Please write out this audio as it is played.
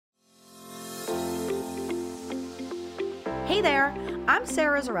Hey there, I'm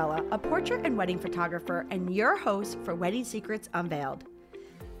Sarah Zarella, a portrait and wedding photographer and your host for Wedding Secrets Unveiled.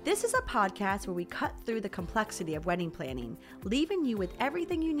 This is a podcast where we cut through the complexity of wedding planning, leaving you with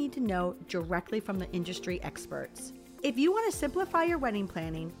everything you need to know directly from the industry experts. If you want to simplify your wedding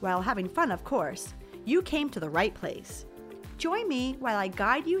planning while having fun, of course, you came to the right place. Join me while I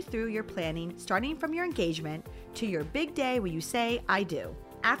guide you through your planning, starting from your engagement to your big day where you say, I do.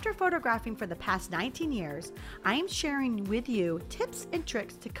 After photographing for the past 19 years, I am sharing with you tips and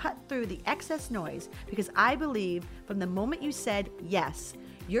tricks to cut through the excess noise because I believe from the moment you said yes,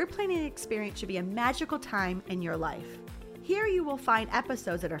 your planning experience should be a magical time in your life. Here you will find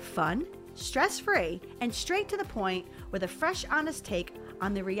episodes that are fun, stress-free, and straight to the point with a fresh, honest take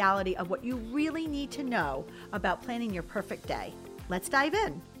on the reality of what you really need to know about planning your perfect day. Let's dive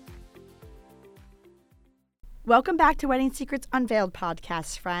in. Welcome back to Wedding Secrets Unveiled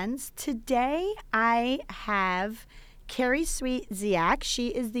podcast, friends. Today I have Carrie Sweet-Ziak. She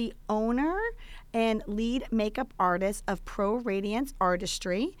is the owner and lead makeup artist of Pro Radiance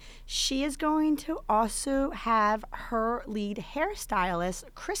Artistry. She is going to also have her lead hairstylist,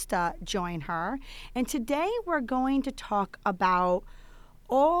 Krista, join her. And today we're going to talk about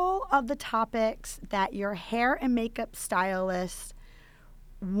all of the topics that your hair and makeup stylist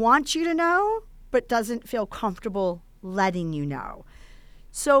wants you to know, but doesn't feel comfortable letting you know.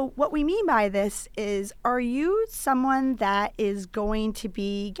 So what we mean by this is, are you someone that is going to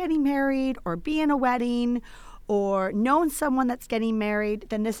be getting married or be in a wedding or known someone that's getting married?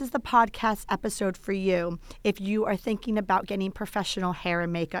 Then this is the podcast episode for you if you are thinking about getting professional hair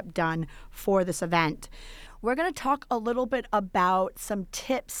and makeup done for this event. We're going to talk a little bit about some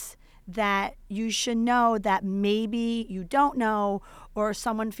tips that you should know that maybe you don't know or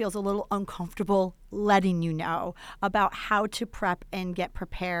someone feels a little uncomfortable letting you know about how to prep and get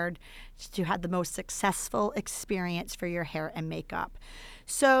prepared to have the most successful experience for your hair and makeup.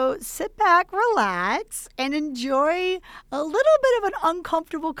 So sit back, relax, and enjoy a little bit of an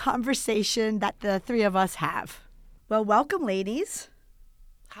uncomfortable conversation that the three of us have. Well, welcome, ladies.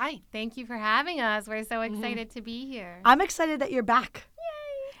 Hi. Thank you for having us. We're so excited to be here. I'm excited that you're back.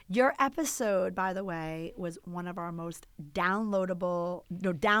 Your episode, by the way, was one of our most downloaded.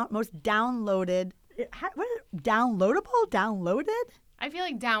 Downloaded? I feel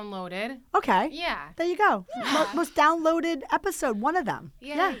like downloaded. Okay. Yeah. There you go. Yeah. Most downloaded episode, one of them.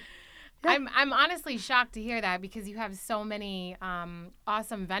 Yeah. I'm honestly shocked to hear that because you have so many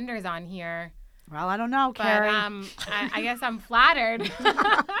awesome vendors on here. Well, I don't know, But Carrie. I guess I'm flattered.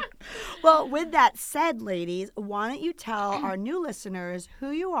 Well, with that said, ladies, why don't you tell our new listeners who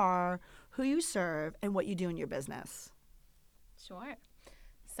you are, who you serve, and what you do in your business? Sure.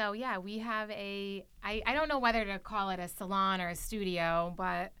 So, yeah, we have I don't know whether to call it a salon or a studio,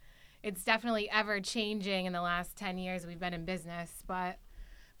 but it's definitely ever changing in the last 10 years we've been in business. But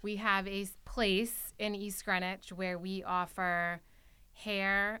we have a place in East Greenwich where we offer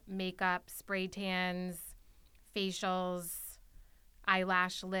hair, makeup, spray tans, facials,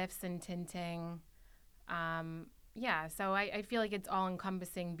 eyelash lifts and tinting. So I feel like it's all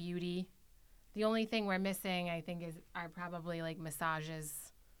encompassing beauty. The only thing we're missing, I think, are probably like massages.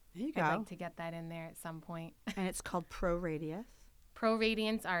 There you go. I'd like to get that in there at some point. And it's called Pro Radiance. Pro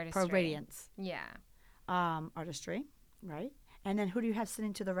Radiance Artistry. Pro Radiance. Yeah. Artistry, right? And then who do you have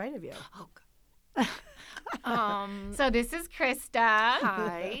sitting to the right of you? Oh, God. So this is Krista.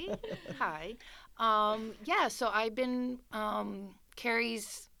 Hi. So I've been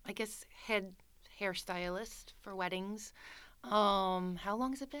Carrie's, I guess, head hairstylist for weddings. How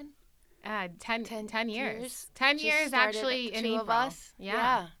long has it been? 10 years. 10 Just years, started actually, the in two April. of us.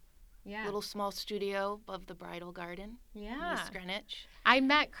 Yeah. Little small studio above the bridal garden in East Greenwich. I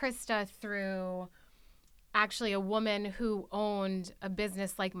met Krista through actually a woman who owned a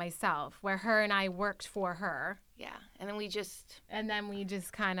business like myself, where her and I worked for her. Yeah. And then we just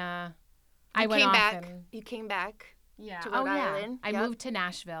kind of, You came back Yeah. to Rhode Island. I Yep. moved to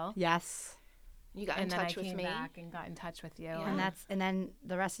Nashville. Yes. You got in touch with me. And then I came back and got in touch with you. Yeah. And then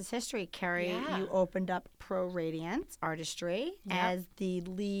the rest is history. Carrie, Yeah. you opened up Pro Radiance Artistry as the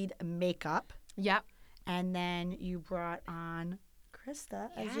lead makeup. Yep. And then you brought on Krista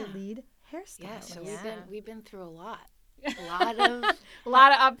as your Yeah. lead hairstylist. Yeah. So Yeah. we've been through a lot. A lot of A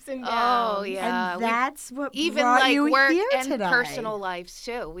lot of ups and downs. Oh yeah. And that's what even brought like you work here and today. personal lives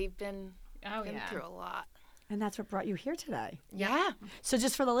too. We've been Oh, been yeah. through a lot. And that's what brought you here today. Yeah. So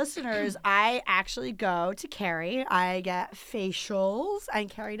just for the listeners, I actually go to Carrie. I get facials, and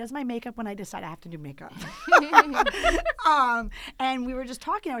Carrie does my makeup when I decide I have to do makeup. And we were just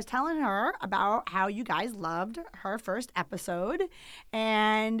talking. I was telling her about how you guys loved her first episode,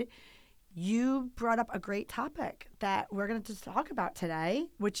 and you brought up a great topic that we're going to just talk about today,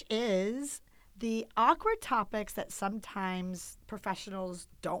 which is the awkward topics that sometimes professionals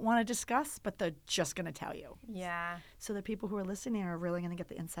don't want to discuss, but they're just going to tell you. Yeah. So the people who are listening are really going to get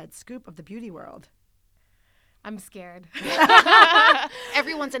the inside scoop of the beauty world. I'm scared.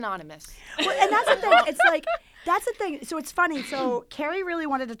 Everyone's anonymous. Well, and that's the thing. It's like, that's the thing. So it's funny. So Carrie really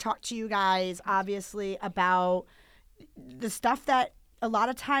wanted to talk to you guys, obviously, about the stuff that a lot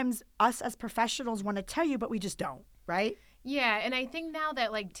of times us as professionals want to tell you, but we just don't, right? Yeah, and I think now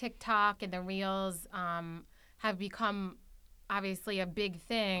that like TikTok and the Reels have become obviously a big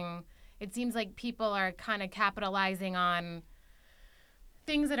thing, it seems like people are kind of capitalizing on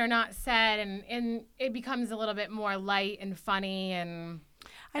things that are not said, and it becomes a little bit more light and funny and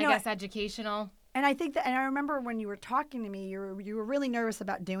I guess educational. And I think that, and I remember when you were talking to me, you were really nervous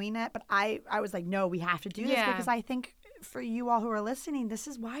about doing it, but I was like, no, we have to do this because I think for you all who are listening, this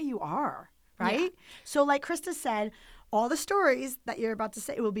is why you are, right? Yeah. So like Krista said, all the stories that you're about to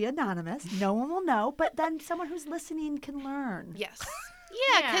say will be anonymous. No one will know, but then someone who's listening can learn. Yes.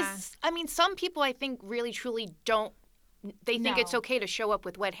 Yeah, because, I mean, some people I think really, truly don't. They think it's okay to show up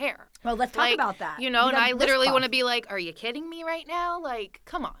with wet hair. Well, let's talk about that. You know, and I literally want to be like, are you kidding me right now? Like,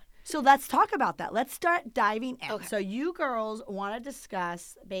 come on. So let's talk about that. Let's start diving in. Okay. So you girls want to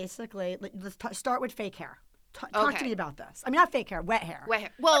discuss, basically, let's start with fake hair. Talk to me about this. I mean, not fake hair, wet hair. Wet hair.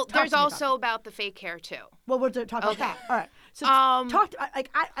 Well, there's also about the fake hair, too. Well, we'll talk about that. All right. So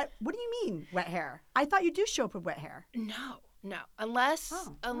what do you mean, wet hair? I thought you do show up with wet hair. No.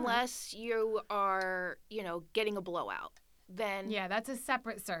 Unless you are, getting a blowout. Then yeah, that's a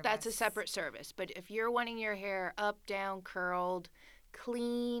separate service. That's a separate service. But if you're wanting your hair up, down, curled,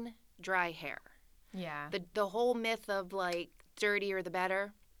 clean, dry hair. Yeah. The whole myth of like dirtier the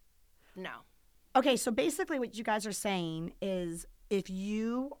better. No. Okay, so basically what you guys are saying is if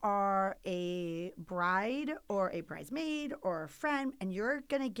you are a bride or a bridesmaid or a friend and you're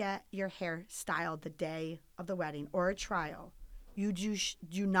going to get your hair styled the day of the wedding or a trial, you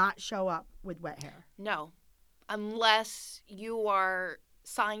do not show up with wet hair. No. Unless you are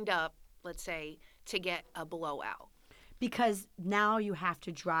signed up, let's say, to get a blowout. Because now you have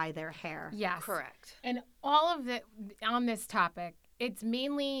to dry their hair. Yes. Correct. And all of it on this topic, it's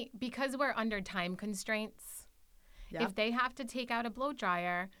mainly because we're under time constraints. Yep. If they have to take out a blow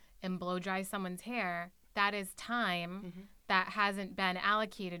dryer and blow dry someone's hair, that is time that hasn't been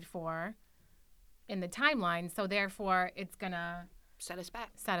allocated for in the timeline. So therefore, it's going to set us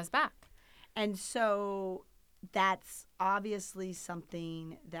back. And so that's obviously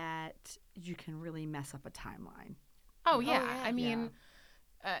something that you can really mess up a timeline. Oh, yeah. I mean,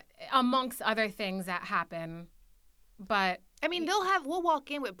 amongst other things that happen, but... I mean, we'll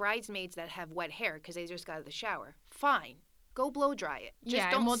walk in with bridesmaids that have wet hair because they just got out of the shower. Fine. Go blow dry it. Just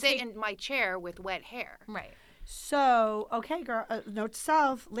don't sit in my chair with wet hair. Right. So, okay, girl, note to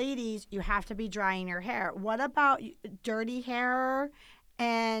self, ladies, you have to be drying your hair. What about dirty hair?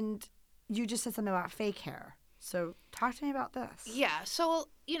 And you just said something about fake hair. So talk to me about this. Yeah. So,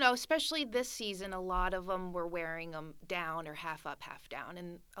 especially this season, a lot of them were wearing them down or half up, half down.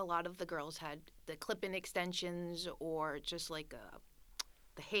 And a lot of the girls had the clip-in extensions or just like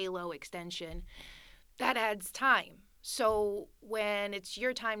the halo extension. That adds time. So when it's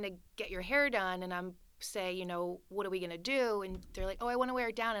your time to get your hair done and I'm say, what are we going to do? And they're like, oh, I want to wear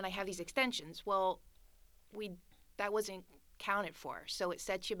it down and I have these extensions. Well, that wasn't counted for. So it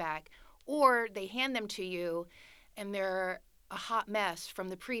sets you back. Or they hand them to you, and they're a hot mess from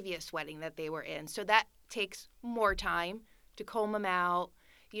the previous wedding that they were in. So that takes more time to comb them out,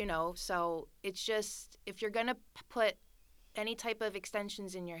 So it's just, if you're going to put any type of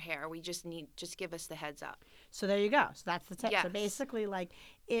extensions in your hair, just give us the heads up. So there you go. So that's the tip. Yes. So basically,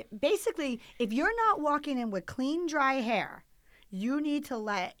 if you're not walking in with clean, dry hair, you need to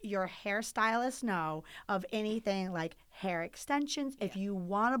let your hairstylist know of anything like hair extensions. Yeah. If you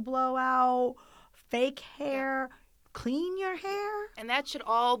want to blow out fake hair, clean your hair. And that should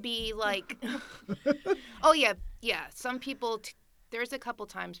all be like, oh, yeah. Some people, there's a couple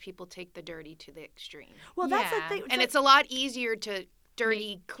times people take the dirty to the extreme. Well, that's the thing. And it's a lot easier to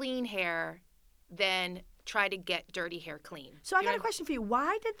dirty clean hair than try to get dirty hair clean. So I got a question for you.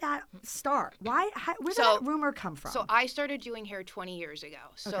 Why did that start? Where did that rumor come from? So I started doing hair 20 years ago.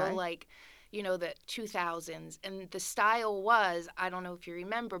 So the 2000s. And the style was, I don't know if you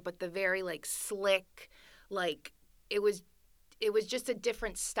remember, but the very slick, it was just a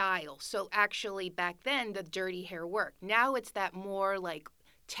different style. So actually back then the dirty hair worked. Now it's that more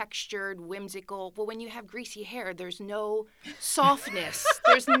textured, whimsical. Well, when you have greasy hair, there's no softness.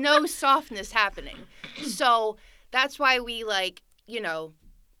 There's no softness happening. So that's why we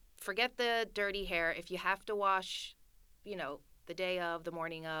forget the dirty hair. If you have to wash, the day of, the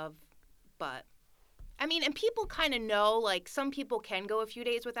morning of, but I mean, and people kind of know, like, some people can go a few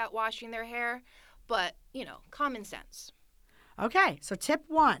days without washing their hair, but, common sense. Okay, so tip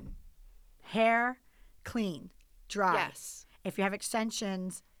 1, hair clean, dry. Yes. If you have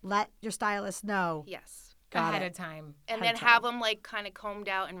extensions, let your stylist know. Yes. Ahead of time. And then have them, like, kind of combed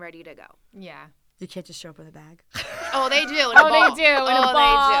out and ready to go. Yeah. You can't just show up with a bag. Oh, they do. They do. In a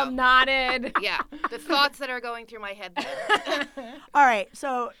ball, they do. knotted. Yeah. The thoughts that are going through my head there. All right,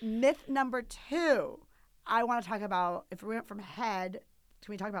 so myth number 2. I want to talk about, if we went from head,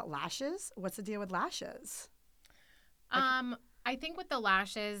 can we talk about lashes? What's the deal with lashes? I think with the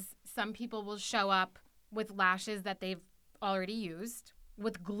lashes, some people will show up with lashes that they've already used,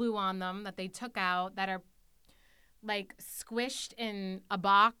 with glue on them that they took out, that are like squished in a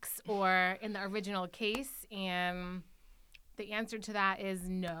box or in the original case. And the answer to that is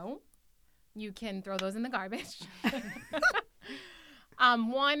no. You can throw those in the garbage.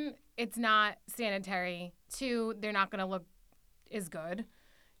 1, it's not sanitary. 2, they're not going to look as good.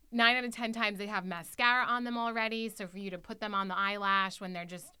 9 out of 10 times they have mascara on them already. So for you to put them on the eyelash when they're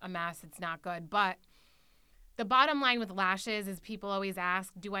just a mess, it's not good. But the bottom line with lashes is people always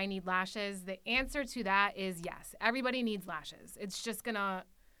ask, do I need lashes? The answer to that is yes. Everybody needs lashes. It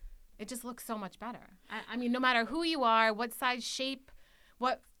just looks so much better. I mean, no matter who you are, what size shape,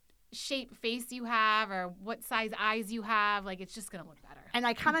 what shape face you have, or what size eyes you have, like, it's just going to look better. And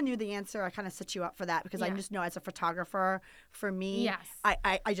I kind of knew the answer. I kind of set you up for that because I just know as a photographer, for me, yes.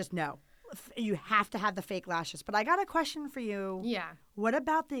 I just know. You have to have the fake lashes. But I got a question for you. Yeah. What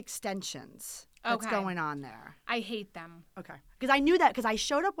about the extensions that's going on there? I hate them. Okay. Because I knew that because I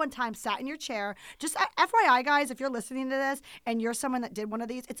showed up one time, sat in your chair. Just FYI, guys, if you're listening to this and you're someone that did one of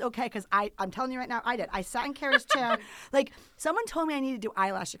these, it's okay because I'm telling you right now, I did. I sat in Carrie's chair. Like, someone told me I needed to do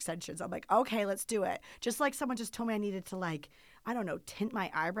eyelash extensions. I'm like, okay, let's do it. Just like someone just told me I needed to, like, I don't know, tint my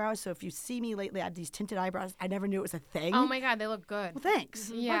eyebrows. So if you see me lately, I have these tinted eyebrows. I never knew it was a thing. Oh, my God, they look good. Well,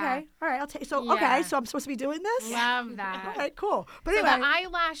 thanks. Yeah. Okay. All right. I'll take. So, Yeah. okay. So I'm supposed to be doing this? Love that. All right, cool. But So anyway. the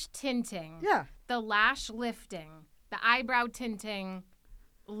eyelash tinting, Yeah. the lash lifting, the eyebrow tinting,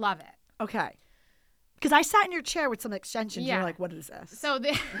 love it. Okay. Because I sat in your chair with some extensions. Yeah. You're like, what is this? So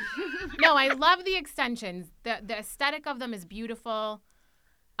no, I love the extensions. The aesthetic of them is beautiful.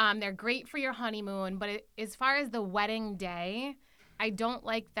 They're great for your honeymoon, but as far as the wedding day, I don't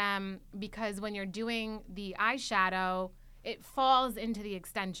like them because when you're doing the eyeshadow, it falls into the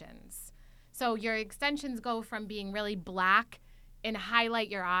extensions. So your extensions go from being really black and highlight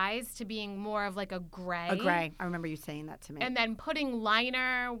your eyes to being more of like a gray. A gray. I remember you saying that to me. And then putting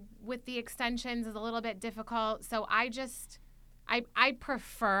liner with the extensions is a little bit difficult. So I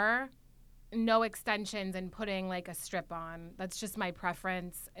prefer no extensions and putting like a strip on. That's just my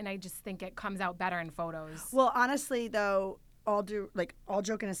preference. And I just think it comes out better in photos. Well, honestly, though, all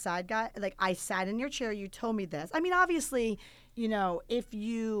joking aside, guy, like, I sat in your chair. You told me this. I mean, obviously, if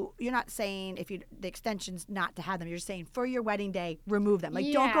you're not saying the extensions not to have them. You're saying for your wedding day, remove them.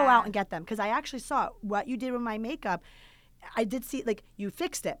 Like, don't go out and get them. Because I actually saw what you did with my makeup. I did see, like, you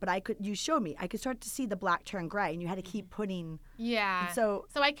fixed it, but you showed me. I could start to see the black turn gray, and you had to keep putting. Yeah. So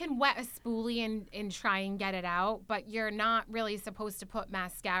I can wet a spoolie and try and get it out, but you're not really supposed to put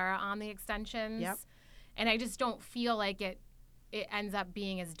mascara on the extensions. Yep. And I just don't feel like it ends up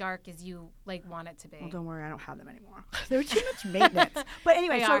being as dark as you want it to be. Well, don't worry, I don't have them anymore. They're too much maintenance. But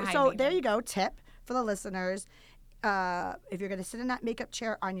anyway, so there you go. Tip for the listeners: if you're going to sit in that makeup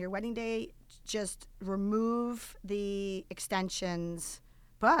chair on your wedding day, just remove the extensions.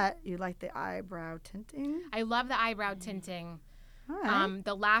 But you like the eyebrow tinting? I love the eyebrow tinting. All right.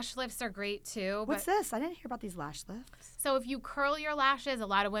 The lash lifts are great too. What's this? I didn't hear about these lash lifts. So if you curl your lashes, a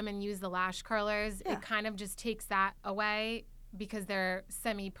lot of women use the lash curlers. Yeah. It kind of just takes that away because they're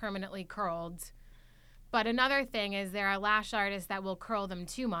semi-permanently curled. But another thing is there are lash artists that will curl them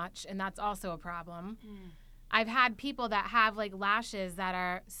too much, and that's also a problem. I've had people that have like lashes that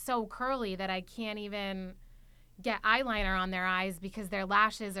are so curly that I can't even get eyeliner on their eyes because their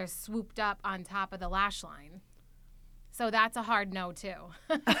lashes are swooped up on top of the lash line. So that's a hard no, too.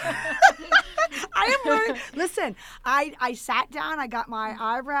 I am learning. Listen, I sat down. I got my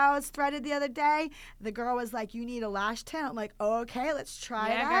eyebrows threaded the other day. The girl was like, you need a lash tint. I'm like, okay, let's try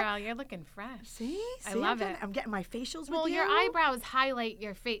Yeah, that. girl, you're looking fresh. See? I love it. I'm getting my facials Well, with you. your eyebrows highlight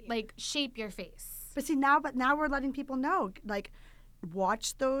your face, like shape your face. But see, now we're letting people know, like,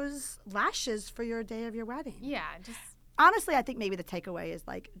 watch those lashes for your day of your wedding. Yeah, just Honestly, I think maybe the takeaway is,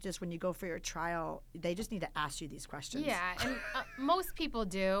 like, just when you go for your trial, they just need to ask you these questions. yeah, and most people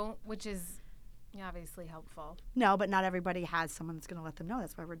do, which is Obviously helpful. No, but not everybody has someone that's going to let them know.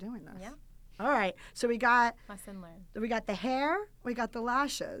 That's why we're doing this. Yeah. All right. So we got Lesson learned. the hair, we got the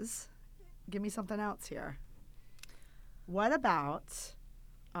lashes. Give me something else here. What about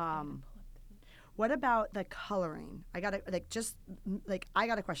the coloring? I got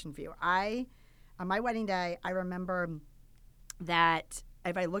a question for you. On my wedding day, I remember that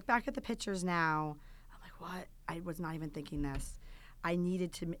if I look back at the pictures now, I'm like, what? I was not even thinking this. I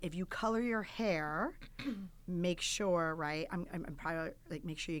needed to, if you color your hair, make sure, right? I'm probably like,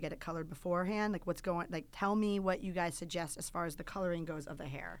 make sure you get it colored beforehand. Like tell me what you guys suggest as far as the coloring goes of the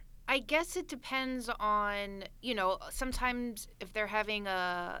hair. I guess it depends on, sometimes if they're having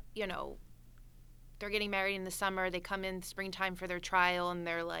they're getting married in the summer, they come in springtime for their trial and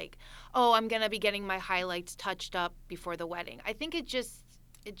they're like, oh, I'm going to be getting my highlights touched up before the wedding. I think it just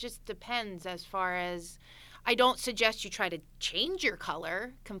depends as far as, I don't suggest you try to change your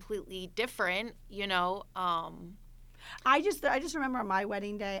color completely different, I just remember on my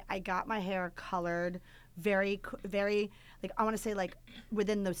wedding day, I got my hair colored very, like, I want to say like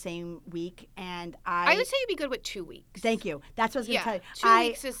within the same week, and I would say you'd be good with 2 weeks. Thank you. That's what I was going to tell you. 2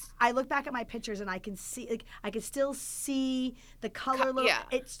 weeks is. I look back at my pictures and I can see, like, I can still see the color. Yeah.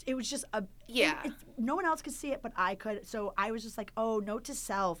 It was just a. Yeah. No one else could see it, but I could. So I was just like, oh, note to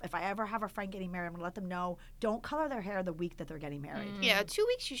self: if I ever have a friend getting married, I'm gonna let them know, don't color their hair the week that they're getting married. Yeah, 2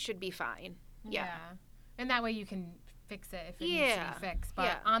 weeks you should be fine. Yeah. And that way you can fix it if it needs to be fixed. But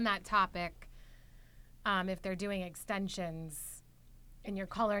Yeah. on that topic, if they're doing extensions and you're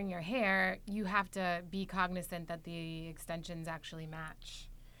coloring your hair, you have to be cognizant that the extensions actually match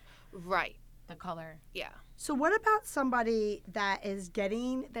Right. the color. Yeah. So what about somebody that is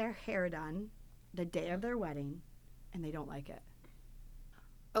getting their hair done the day of their wedding and they don't like it?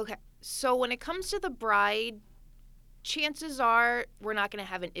 Okay. So when it comes to the bride, chances are we're not going to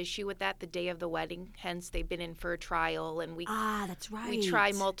have an issue with that the day of the wedding. Hence, they've been in for a trial, and That's right. we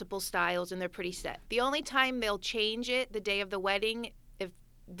try multiple styles, and they're pretty set. The only time they'll change it the day of the wedding, if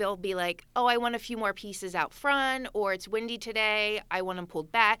they'll be like, oh, I want a few more pieces out front, or it's windy today, I want them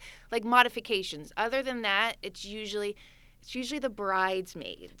pulled back, like modifications. Other than that, it's usually the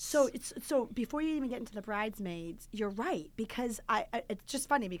bridesmaids. So before you even get into the bridesmaids, you're right, because it's just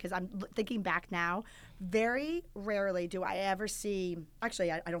funny because I'm thinking back now. Very rarely do I ever see.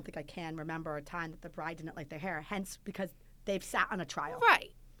 Actually, I don't think I can remember a time that the bride didn't like their hair. Hence, because they've sat on a trial.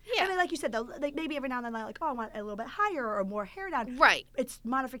 Right. Yeah. I mean, like you said, like maybe every now and then they're like, oh, I want a little bit higher or more hair down. Right. It's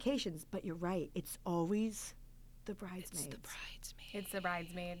modifications, but you're right. It's always the bridesmaids. It's the bridesmaids. It's the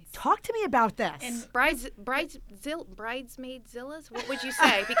bridesmaids. Talk to me about this. And bridesmaidzillas? What would you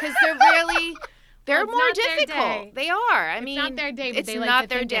say? Because they're really, they're Well, more it's not their difficult. day. They are. I It's mean, not their day, but it's they like not to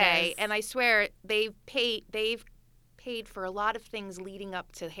their think it day. is. And I swear they've paid for a lot of things leading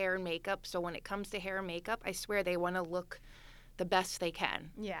up to hair and makeup. So when it comes to hair and makeup, I swear they want to look the best they can.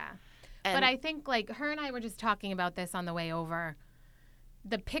 Yeah. And But I think, like, her and I were just talking about this on the way over.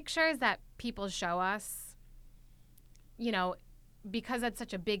 The pictures that people show us, because it's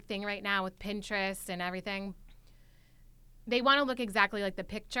such a big thing right now with Pinterest and everything, they want to look exactly like the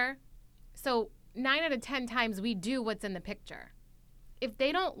picture. So 9 out of 10 times we do what's in the picture. If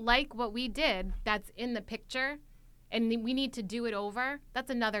they don't like what we did that's in the picture and we need to do it over, that's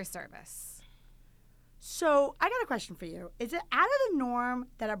another service. So I got a question for you. Is it out of the norm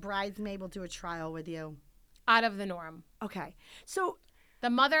that a bridesmaid will do a trial with you? Out of the norm. Okay. So The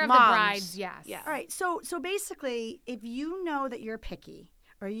mother of Moms. the brides, yes. Yeah. all right. So basically, if you know that you're picky,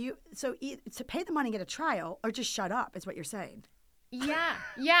 or to pay the money and get a trial, or just shut up is what you're saying. Yeah.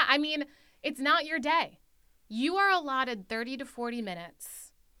 Yeah. I mean, it's not your day. You are allotted 30 to 40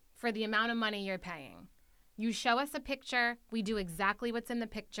 minutes for the amount of money you're paying. You show us a picture. We do exactly what's in the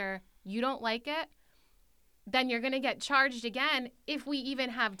picture. You don't like it, then you're going to get charged again if we even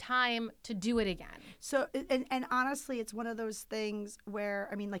have time to do it again. So and honestly, it's one of those things where,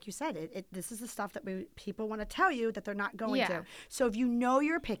 I mean, like you said, this is the stuff that people want to tell you that they're not going to. So if you know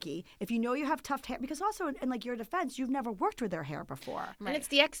you're picky, if you know you have tough hair, because also in like your defense, you've never worked with their hair before. And it's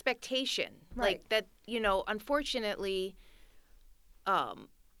the expectation. Right. Like that, unfortunately,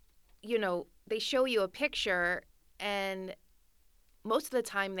 they show you a picture and most of the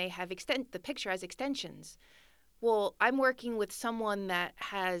time they have the picture has extensions. Well, I'm working with someone that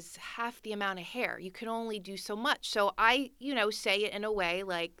has half the amount of hair. You can only do so much. So I, say it in a way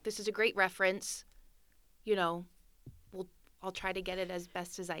like, this is a great reference. I'll try to get it as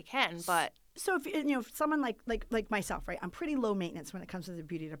best as I can, but So if someone like myself, right? I'm pretty low maintenance when it comes to the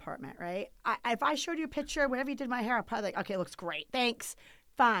beauty department, right? If I showed you a picture, whenever you did my hair, I'd probably like, okay, it looks great, thanks,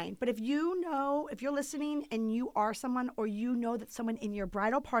 fine. But if you're listening and you are someone, or that someone in your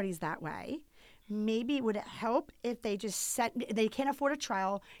bridal party's that way, maybe would it help if they just they can't afford a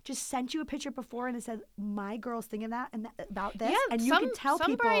trial, just sent you a picture before and it said, my girl's thinking about this. Yeah, and you can tell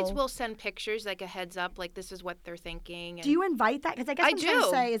some people. brides will send pictures, like a heads up, like this is what they're thinking. And Do you invite that? Because I guess I what I'm trying to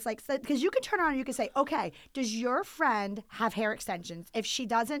do. say is like, because you can turn around and you can say, okay, does your friend have hair extensions? If she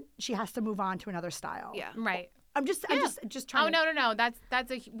doesn't, she has to move on to another style. Yeah. Right. I'm just trying. Oh, no. That's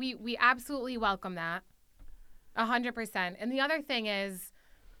we absolutely welcome that. 100%. And the other thing is,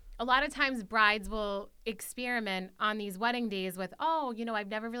 a lot of times brides will experiment on these wedding days with, oh, I've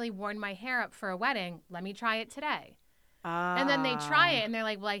never really worn my hair up for a wedding. Let me try it today. And then they try it and they're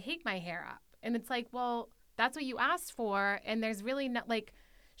like, well, I hate my hair up. And it's like, well, that's what you asked for. And there's really not like,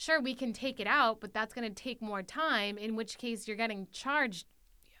 sure, we can take it out, but that's going to take more time, in which case you're getting charged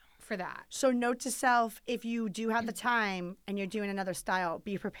for that. So note to self, if you do have the time and you're doing another style,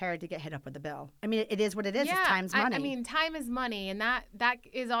 be prepared to get hit up with the bill. I mean, it is what it is. Yeah, It's time's money. I mean, time is money. And that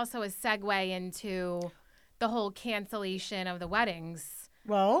is also a segue into the whole cancellation of the weddings.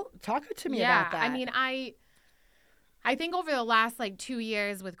 Well, talk to me about that. I mean, I think over the last 2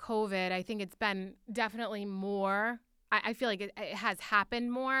 years with COVID, I think it's been definitely more. I feel like it has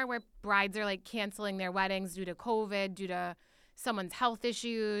happened more where brides are canceling their weddings due to COVID, due to someone's health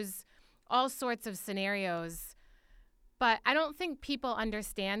issues, all sorts of scenarios. But I don't think people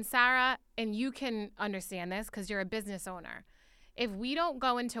understand, Sarah, and you can understand this because you're a business owner. If we don't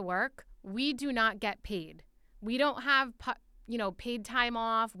go into work, we do not get paid. We don't have, paid time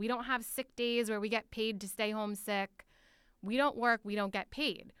off. We don't have sick days where we get paid to stay home sick. We don't work, we don't get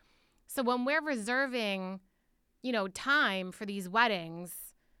paid. So when we're reserving, time for these weddings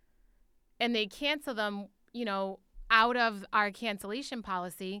and they cancel them, out of our cancellation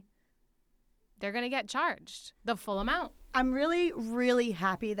policy, they're going to get charged the full amount. I'm really, really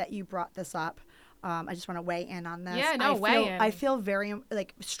happy that you brought this up. I just want to weigh in on this. Yeah, no, weigh in. I feel very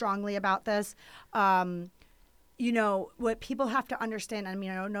strongly about this. What people have to understand, I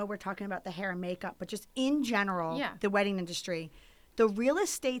mean, I don't know we're talking about the hair and makeup, but just in general, the wedding industry, the real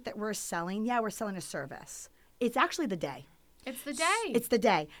estate that we're selling, we're selling a service. It's actually the day. It's the day. It's the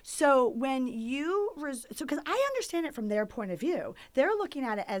day. So when you, because I understand it from their point of view. They're looking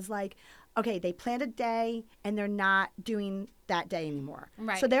at it as okay, they planned a day and they're not doing that day anymore.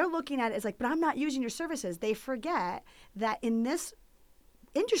 Right. So they're looking at it as but I'm not using your services. They forget that in this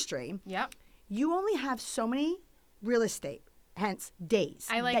industry, you only have so many real estate, hence days,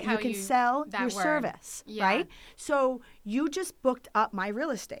 I like that how you can sell that your word. service, right? So you just booked up my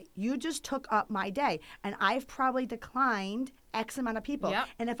real estate. You just took up my day, and I've probably declined X amount of people.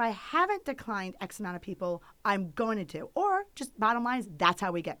 And if I haven't declined X amount of people, I'm going to do. Or just bottom line is that's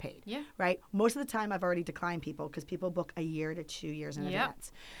how we get paid, right? Most of the time I've already declined people because people book a year to 2 years in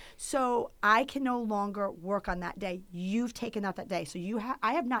advance. So I can no longer work on that day. You've taken out that day. So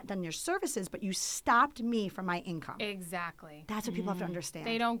I have not done your services, but you stopped me from my income. Exactly. That's what people have to understand.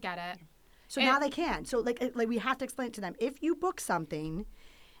 They don't get it. So now they can. So we have to explain it to them. If you book something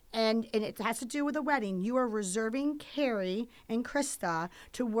and it has to do with a wedding, you are reserving Carrie and Krista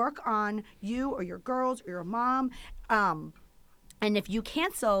to work on you or your girls or your mom. And if you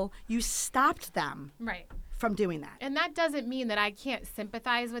cancel, you stopped them from doing that. And that doesn't mean that I can't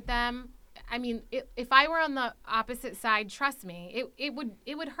sympathize with them. I mean, if I were on the opposite side, trust me, it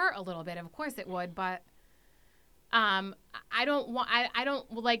would hurt a little bit. Of course it would, but I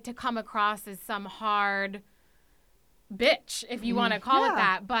don't like to come across as some hard bitch, if you want to call it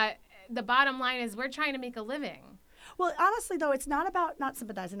that. But the bottom line is we're trying to make a living. Well, honestly, though, it's not about not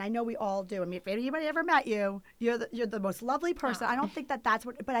sympathizing. I know we all do. I mean, if anybody ever met you, you're the most lovely person. I don't think that's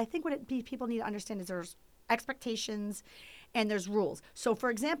what, but I think what people need to understand is there's expectations and there's rules. So, for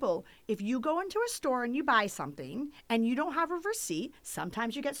example, if you go into a store and you buy something and you don't have a receipt,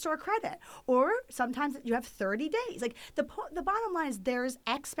 sometimes you get store credit, or sometimes you have 30 days. The bottom line is there's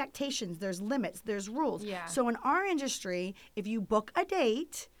expectations, there's limits, there's rules. So in our industry, if you book a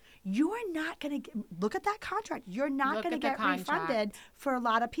date, you are not going to look at that contract. You're not going to get refunded for a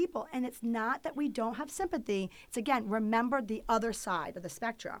lot of people. And it's not that we don't have sympathy. It's, again, remember the other side of the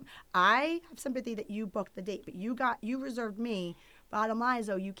spectrum. I have sympathy that you booked the date, but you reserved me. Bottom line is,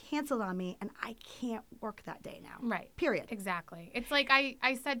 though, you canceled on me, and I can't work that day now. Right. Period. Exactly. It's like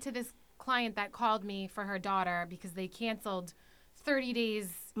I said to this client that called me for her daughter because they canceled 30 days,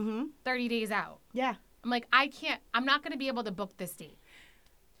 30 days out. Yeah. I'm like, I'm not going to be able to book this date.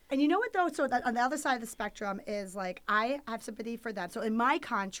 And you know what, though? So on the other side of the spectrum is, I have sympathy for them. So in my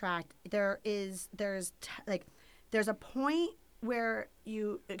contract, there's a point where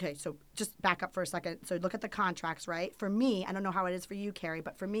okay, so just back up for a second. So look at the contracts, right? For me, I don't know how it is for you, Carrie,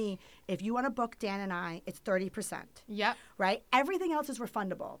 but for me, if you want to book Dan and I, it's 30%. Yep. Right? Everything else is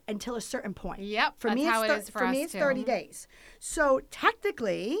refundable until a certain point. Yep. For me, how it's it is for us me, it's too. 30 days. So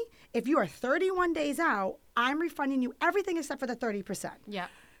technically, if you are 31 days out, I'm refunding you everything except for the 30%. Yep.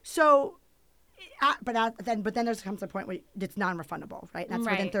 So, but then there comes a point where it's non-refundable, right? That's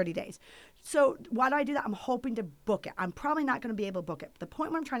within Right. 30 days. So why do I do that? I'm hoping to book it. I'm probably not going to be able to book it. The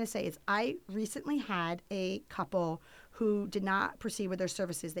point what I'm trying to say is I recently had a couple who did not proceed with their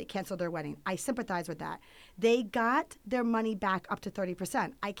services. They canceled their wedding. I sympathize with that. They got their money back up to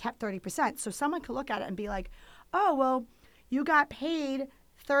 30%. I kept 30%. So someone could look at it and be like, oh, well, you got paid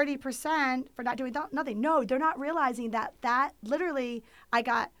 30% for not doing nothing. No, they're not realizing that literally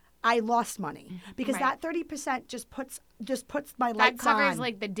I lost money because Right. that 30% just puts my That lights covers on.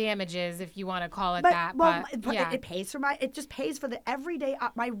 like the damages, if you want to call it But that. well, But yeah. it pays for it just pays for the everyday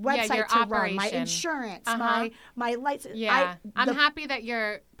my website your to run, my operation. insurance, Uh-huh. my lights. Yeah, I'm happy that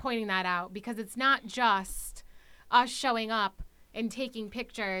you're pointing that out because it's not just us showing up and taking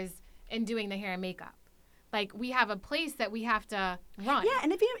pictures and doing the hair and makeup. Like we have a place that we have to run. Yeah,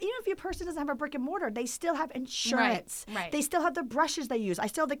 and even if your person doesn't have a brick and mortar, they still have insurance. Right. They still have the brushes they use. I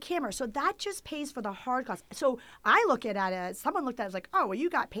still have the camera. So that just pays for the hard costs. So I look at it as someone looked at it as like, oh, well, you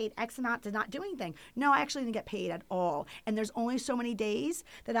got paid X amount to not do anything. No, I actually didn't get paid at all. And there's only so many days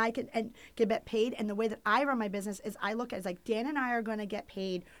that I can get paid. And the way that I run my business is I look at it as like Dan and I are going to get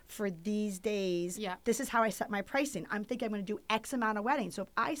paid for these days. Yeah. This is how I set my pricing. I'm thinking I'm going to do X amount of weddings. So if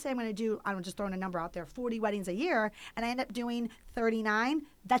I say I'm going to do, I'm just throwing a number out there, 40 weddings a year, and I end up doing 39,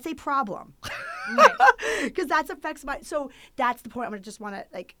 that's a problem. Because that affects so that's the point I'm going to just want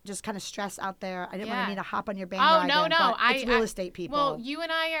to just kind of stress out there. I didn't want me to hop on your bandwagon. Oh, no. But it's real estate people. Well, you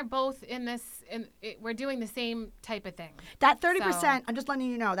and I are both in this, we're doing the same type of thing. That 30%, I'm just letting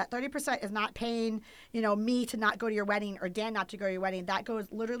you know, that 30% is not paying, me to not go to your wedding or Dan not to go to your wedding. That goes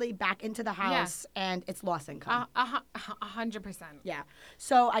literally back into the house and it's lost income. 100%. Yeah.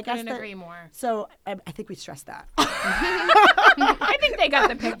 So I guess Couldn't agree more. So I think we stressed that. I think they got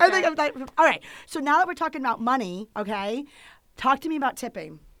the picture. I think I'm like, all right. So now that we're talking about money, okay, talk to me about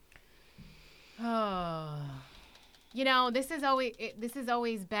tipping. Oh, this has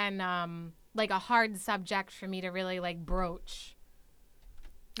always been like a hard subject for me to really like broach.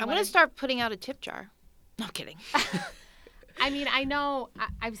 I'm going to start putting out a tip jar. No, I'm kidding. I mean, I know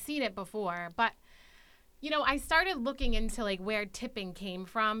I've seen it before, but I started looking into like where tipping came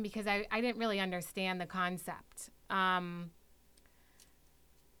from because I didn't really understand the concept.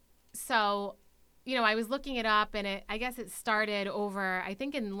 So, I was looking it up and I guess it started over, I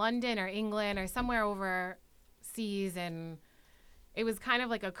think in London or England or somewhere overseas. And it was kind of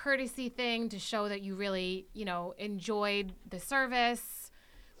like a courtesy thing to show that you really, enjoyed the service,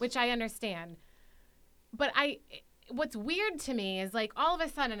 which I understand. But what's weird to me is like all of a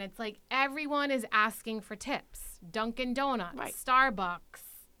sudden it's like everyone is asking for tips. Dunkin' Donuts, Right. Starbucks,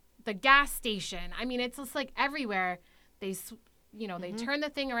 the gas station. I mean, it's just like everywhere they they turn the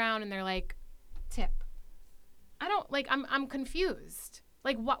thing around and they're like, tip. I don't I'm confused.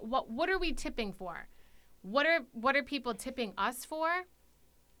 Like what are we tipping for? What are people tipping us for?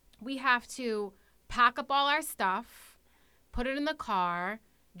 We have to pack up all our stuff, put it in the car,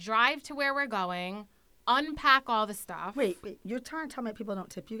 drive to where we're going, unpack all the stuff. Wait, you're trying to tell me that people don't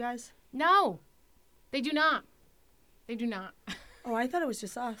tip you guys? No, they do not. They do not. Oh, I thought it was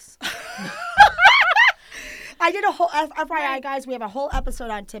just us. I did a whole FYI, guys. We have a whole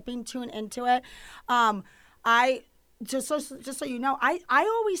episode on tipping. Tune into it. I just so you know, I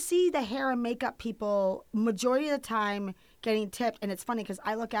always see the hair and makeup people majority of the time getting tipped, and it's funny because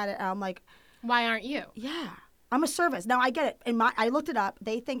I look at it and I'm like, Why aren't you? yeah, I'm a service. Now I get it. I looked it up.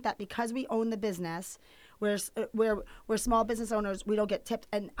 They think that because we own the business, we're small business owners, we don't get tipped,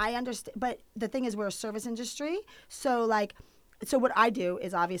 and I understand. But the thing is, we're a service industry, so like. So what I do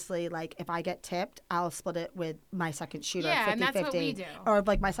is obviously like if I get tipped, I'll split it with my second shooter. Yeah, 50-50. and that's what we do. Or if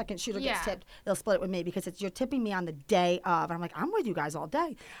like my second shooter gets Yeah. tipped, they'll split it with me because you're tipping me on the day of. And I'm like, I'm with you guys all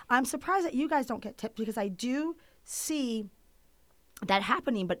day. I'm surprised that you guys don't get tipped because I do see that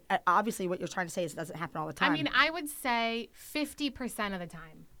happening. But obviously what you're trying to say is it doesn't happen all the time. I mean, I would say 50% of the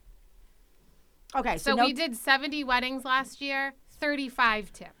time. okay, So we did 70 weddings last year,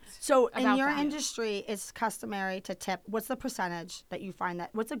 35 tips. So in about your that. industry, it's customary to tip. What's the percentage that you find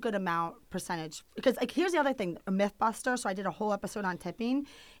what's a good percentage? Because like here's the other thing, a myth buster. So I did a whole episode on tipping.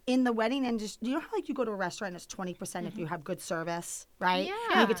 In the wedding industry, you know how like you go to a restaurant and it's 20% if you have good service, right? Yeah.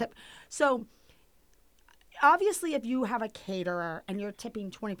 And you get tip. So obviously, if you have a caterer and you're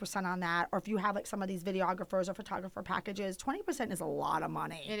tipping 20% on that, or if you have like some of these videographers or photographer packages, 20% is a lot of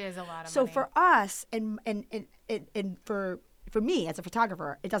money. It is a lot of So money. for us, and for me as a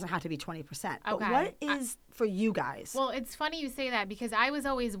photographer, it doesn't have to be 20%. But Okay. what is for you guys? Well, it's funny you say that because I was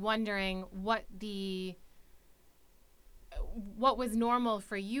always wondering what was normal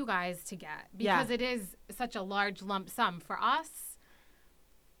for you guys to get, because it is such a large lump sum. For us,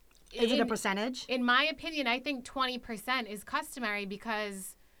 Is it a percentage? in my opinion, I think 20% is customary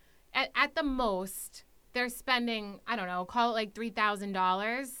because at the most they're spending, I don't know, call it like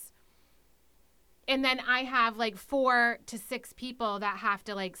 $3,000. And then I have like 4 to 6 people that have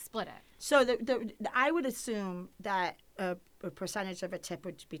to like split it. So I would assume that a percentage of a tip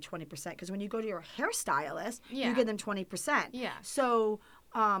would be 20%, because when you go to your hairstylist, you Yeah. give them 20%. Yeah. So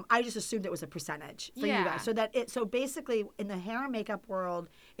I just assumed it was a percentage for you Yeah. guys. So basically in the hair and makeup world,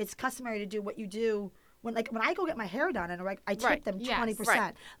 it's customary to do what you do. When I go get my hair done, and I tip Right. them Yes. 20%.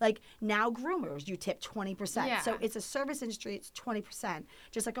 Right. Like now groomers, you tip 20%. Yeah. So it's a service industry, it's 20%.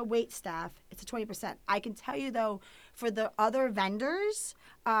 Just like a wait staff, it's a 20%. I can tell you though, for the other vendors,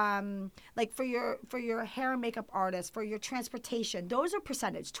 like for your hair and makeup artist, for your transportation, those are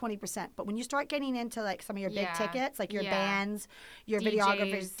percentage, 20%. But when you start getting into like some of your big Yeah. tickets, like your Yeah. bands, your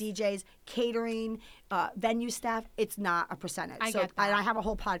videographers, DJs, catering, venue staff, it's not a percentage. I So get that. I have a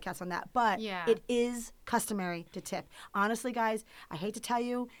whole podcast on that, but Yeah. it is customary to tip. Honestly, guys, I hate to tell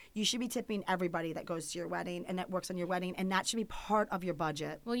you, you should be tipping everybody that goes to your wedding and that works on your wedding, and that should be part of your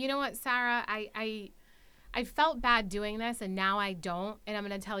budget. Well, you know what, Sarah? I felt bad doing this, and now I don't, and I'm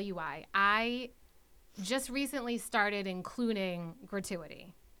going to tell you why. I just recently started including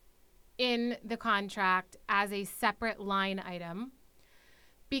gratuity in the contract as a separate line item,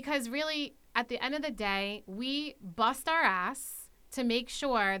 because really, at the end of the day, we bust our ass to make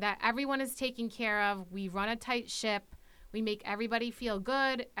sure that everyone is taken care of. We run a tight ship. We make everybody feel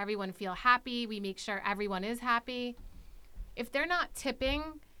good, everyone feel happy. We make sure everyone is happy. If they're not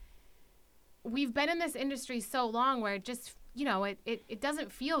tipping, we've been in this industry so long where it just, it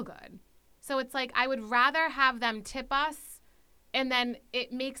doesn't feel good. So it's like I would rather have them tip us, and then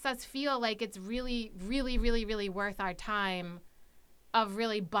it makes us feel like it's really, really, really, really worth our time of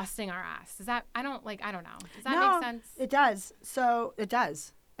really busting our ass. I don't know. Does that make sense? It does. So it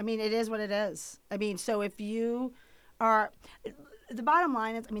does. I mean, it is what it is. I mean, so if you are, the bottom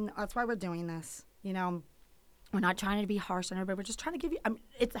line is, I mean, that's why we're doing this, We're not trying to be harsh on everybody. We're just trying to give you,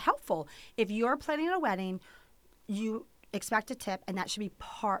 it's helpful. If you're planning a wedding, you expect a tip, and that should be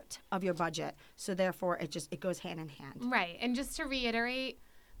part of your budget. So therefore, it goes hand in hand. Right. And just to reiterate,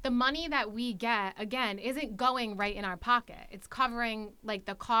 the money that we get, again, isn't going right in our pocket. It's covering like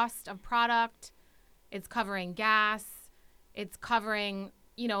the cost of product. It's covering gas. It's covering,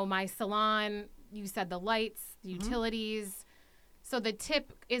 my salon. You said the lights, the utilities. So the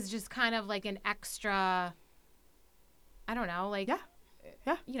tip is just kind of like an extra, I don't know, like,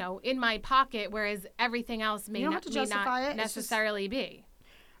 Yeah. in my pocket, whereas everything else may You don't not, have to may justify not it. It's just- necessarily be.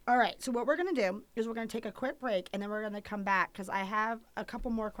 All right. So what we're going to do is we're going to take a quick break, and then we're going to come back because I have a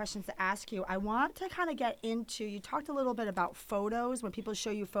couple more questions to ask you. I want to kind of get into, you talked a little bit about photos, when people show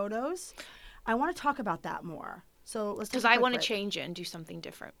you photos. I want to talk about that more. So let's take Because a I quick want to break. change it and do something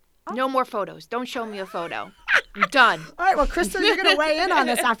different. No more photos. Don't show me a photo. I'm done. All right. Well, Kristen, you're going to weigh in on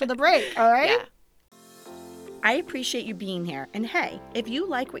this after the break. All right. Yeah. I appreciate you being here. And hey, if you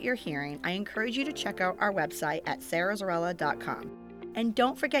like what you're hearing, I encourage you to check out our website at sarahzarella.com. And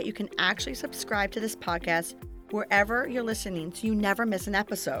don't forget, you can actually subscribe to this podcast wherever you're listening so you never miss an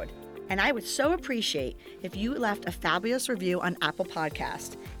episode. And I would so appreciate if you left a fabulous review on Apple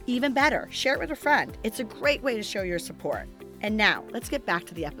Podcast. Even better, share it with a friend. It's a great way to show your support. And now, let's get back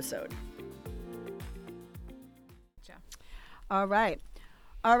to the episode. All right.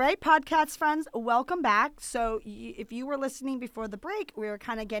 All right, podcast friends, welcome back. So if you were listening before the break, we were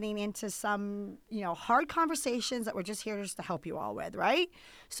kind of getting into some, hard conversations that we're just here just to help you all with, right?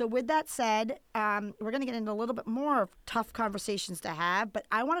 So with that said, we're going to get into a little bit more of tough conversations to have, but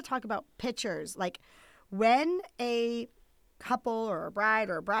I want to talk about pictures. Like when a couple or a bride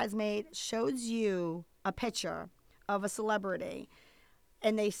or a bridesmaid shows you a picture of a celebrity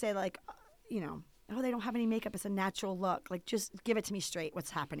and they say like, oh, they don't have any makeup. It's a natural look. Like, just give it to me straight.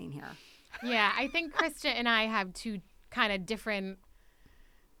 What's happening here? Yeah, I think Krista and I have two kind of different,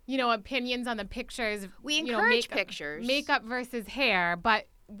 opinions on the pictures. We encourage makeup, pictures. Makeup versus hair, but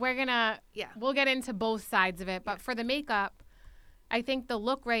we'll get into both sides of it. But for the makeup, I think the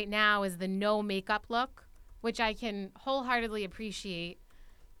look right now is the no makeup look, which I can wholeheartedly appreciate.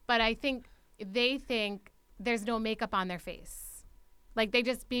 But I think they think there's no makeup on their face. Like they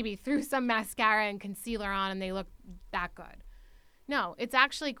just maybe threw some mascara and concealer on and they look that good. No, it's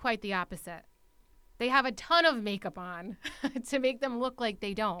actually quite the opposite. They have a ton of makeup on to make them look like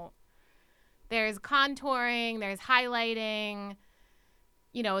they don't. There's contouring, there's highlighting,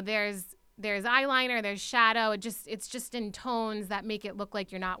 there's eyeliner, there's shadow. It's just in tones that make it look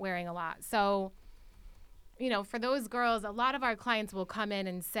like you're not wearing a lot. So, for those girls, a lot of our clients will come in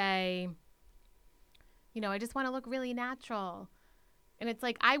and say, I just want to look really natural. And it's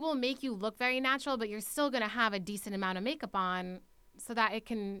like, I will make you look very natural, but you're still going to have a decent amount of makeup on so that it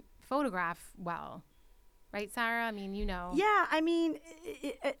can photograph well. Right, Sarah? I mean, Yeah, I mean,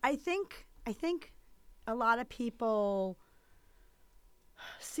 I think a lot of people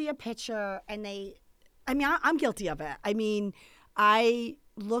see a picture and I'm guilty of it. I mean, I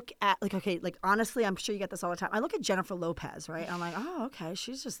look at honestly, I'm sure you get this all the time. I look at Jennifer Lopez, right? And I'm like, oh, okay,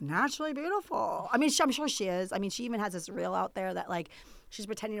 she's just naturally beautiful. I mean, I'm sure she is. I mean, she even has this reel out there that she's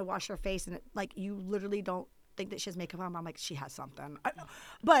pretending to wash her face and you literally don't think that she has makeup on. I'm like, she has something.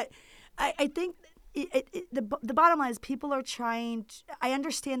 But I think the bottom line is people are trying to, I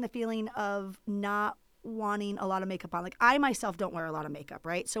understand the feeling of not wanting a lot of makeup on. Like I myself don't wear a lot of makeup,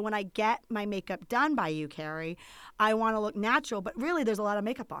 right? So when I get my makeup done by you, Carrie, I want to look natural, but really there's a lot of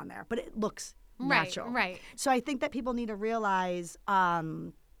makeup on there, but it looks natural. Right. So I think that people need to realize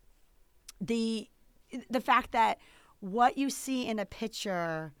the fact that what you see in a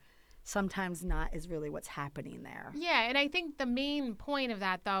picture sometimes not is really what's happening there. Yeah, and I think the main point of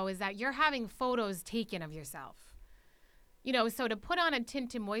that, though, is that you're having photos taken of yourself. So to put on a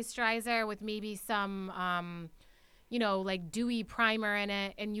tinted moisturizer with maybe some, dewy primer in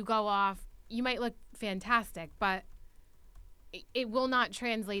it, and you go off, you might look fantastic, but it will not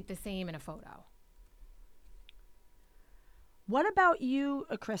translate the same in a photo. What about you,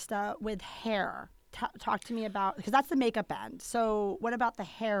 Krista, with hair? Talk to me about, because that's the makeup end. So what about the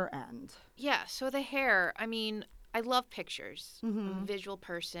hair end? Yeah, so the hair, I mean, I love pictures. Mm-hmm. I'm a visual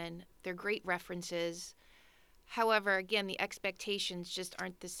person. They're great references. However, again, the expectations just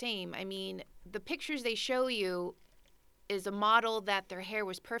aren't the same. I mean, the pictures they show you is a model that their hair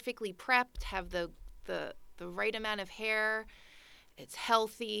was perfectly prepped, have the right amount of hair. It's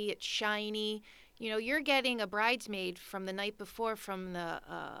healthy, it's shiny. You're getting a bridesmaid from the night before from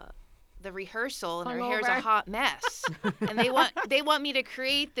the rehearsal, and her hair's a hot mess. And they want me to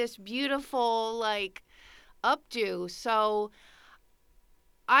create this beautiful updo. So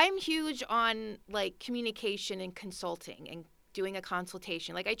I'm huge on communication and consulting and doing a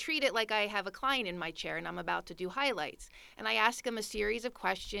consultation. I treat it like I have a client in my chair and I'm about to do highlights. And I ask them a series of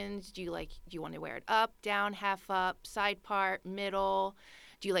questions. Do you want to wear it up, down, half up, side part, middle?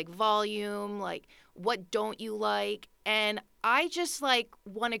 Do you like volume? What don't you like? And I just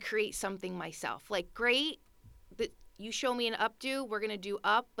want to create something myself. Great, you show me an updo, we're going to do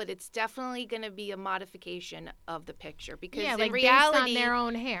up, but it's definitely going to be a modification of the picture. Because in reality, based on their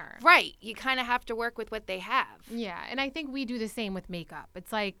own hair. Right. You kind of have to work with what they have. Yeah, and I think we do the same with makeup. It's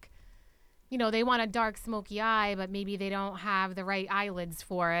they want a dark smoky eye, but maybe they don't have the right eyelids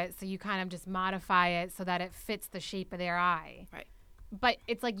for it, so you kind of just modify it so that it fits the shape of their eye. Right. But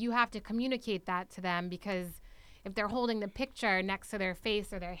it's you have to communicate that to them, because if they're holding the picture next to their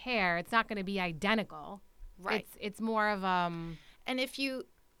face or their hair, it's not going to be identical. Right. It's more of And if you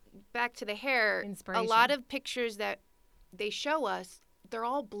back to the hair, inspiration. A lot of pictures that they show us, they're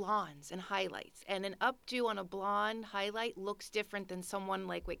all blondes and highlights. And an updo on a blonde highlight looks different than someone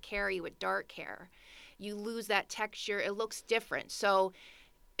like with Carrie with dark hair. You lose that texture. It looks different. So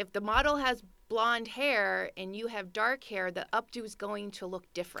if the model has blonde hair and you have dark hair, the updo is going to look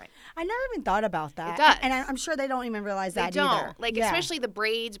different. I never even thought about that. It does. And I'm sure they don't even realize that either. Yeah. Especially the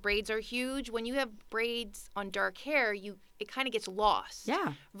braids. Braids are huge. When you have braids on dark hair, it kind of gets lost.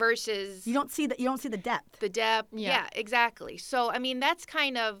 Yeah. Versus you don't see the depth. The depth. Yeah, exactly. So I mean, that's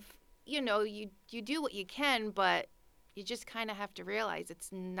kind of, you do what you can, but you just kind of have to realize it's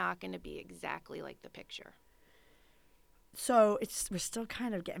not going to be exactly like the picture. So we're still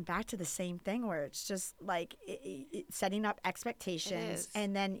kind of getting back to the same thing where it's just setting up expectations.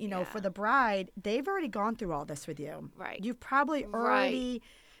 And then, for the bride, they've already gone through all this with you. Right. You've probably already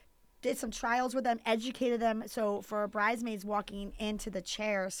did some trials with them, educated them. So for bridesmaids walking into the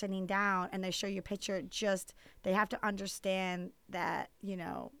chair, sitting down, and they show you a picture, they have to understand that,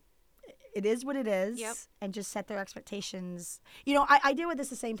 it is what it is. Yep. And just set their expectations. I deal with this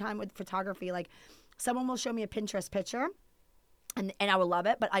the same time with photography. Someone will show me a Pinterest picture, And I would love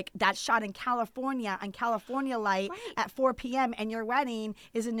it, but like that's shot in California on California light at 4 p.m. and your wedding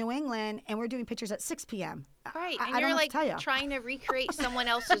is in New England and we're doing pictures at 6 p.m. Right, I and don't you're know what like to tell you. trying to recreate someone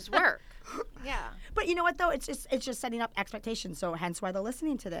else's work. Yeah. But you know what though? It's just setting up expectations. So hence why they're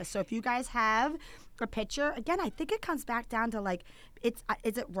listening to this. So if you guys have a picture, again, I think it comes back down to like,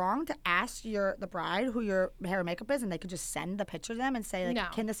 is it wrong to ask the bride who your hair and makeup is, and they could just send the picture to them and say like, No.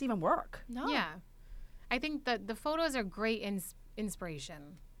 can this even work? No. Yeah. I think the photos are great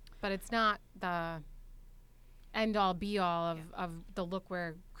inspiration, but it's not the end all be all of the look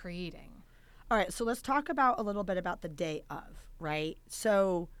we're creating. All right, so let's talk about a little bit about the day of, right?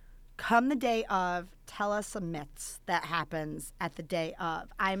 So come the day of, tell us some myths that happens at the day of.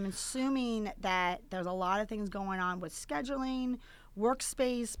 I'm assuming that there's a lot of things going on with scheduling,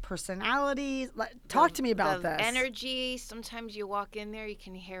 workspace, personalities. Talk to me about the this. energy. Sometimes you walk in there, you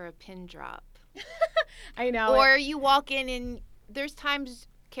can hear a pin drop. I know. Or you walk in and there's times,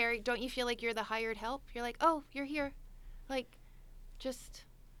 Carrie, don't you feel like you're the hired help? You're like, oh, you're here. Like, just...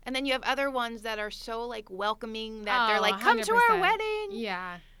 And then you have other ones that are so, like, welcoming that they're like, come to our 100%. wedding.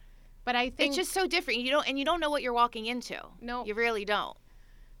 Yeah. But I think It's just so different. You don't know what you're walking into. No. You really don't.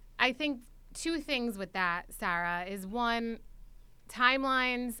 I think two things with that, Sarah, is one,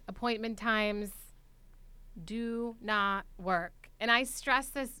 timelines, appointment times do not work. And I stress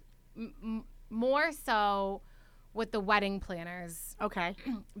this more so with the wedding planners Okay.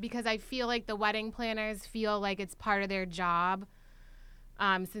 because I feel like the wedding planners feel like it's part of their job,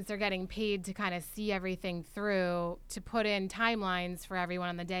 since they're getting paid to kind of see everything through, to put in timelines for everyone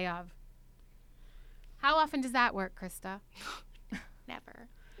on the day of. How often does that work, Krista? Never.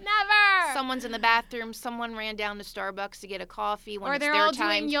 Never. Someone's in the bathroom. Someone ran down to Starbucks to get a coffee when Or it's they're their all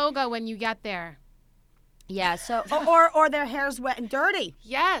time. doing yoga when you get there. Yeah, so, or their hair's wet and dirty.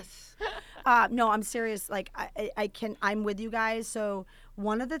 Yes. No, I'm serious. Like I'm with you guys. So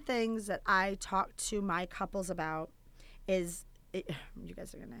one of the things that I talk to my couples about is, you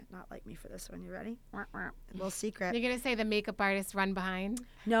guys are gonna not like me for this one. You ready? A little secret. You're going to say the makeup artist run behind?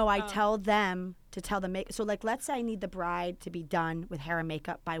 No, I tell them to tell the make. So like, let's say I need the bride to be done with hair and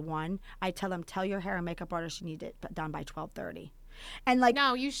makeup by 1. I tell them, tell your hair and makeup artist you need it done by 12:30. And like,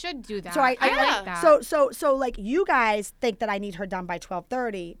 No, you should do that. so I like that. So like you guys think that I need her done by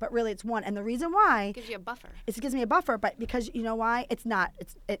 12:30, but really it's 1. And the reason why Gives you a buffer. is it gives me a buffer, but because you know why? It's not.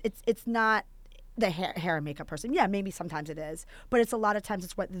 It's not the hair and makeup person. Yeah, maybe sometimes it is, but it's a lot of times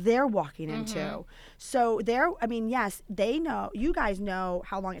it's what they're walking into. So yes, they know, you guys know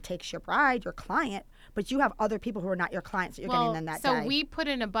how long it takes your bride, your client, but you have other people who are not your clients that you're getting them that so day. we put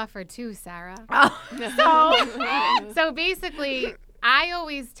in a buffer too, Sarah. Oh. So basically, I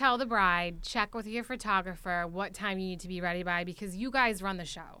always tell the bride, check with your photographer what time you need to be ready by, because you guys run the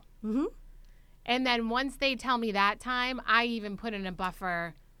show. Mm-hmm. And then once they tell me that time, I even put in a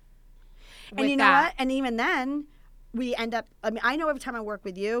buffer. And you know what? And even then, we end up. I mean, I know every time I work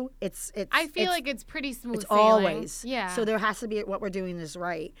with you, it's. I feel like it's pretty smooth It's sailing. always. Yeah. So there has to be what we're doing is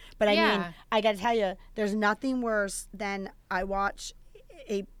right. But I mean, Yeah. I got to tell you, there's nothing worse than I watch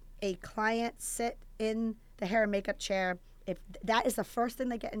a client sit in the hair and makeup chair. If that is the first thing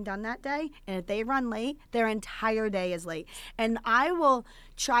they're getting done that day, and if they run late, their entire day is late. And I will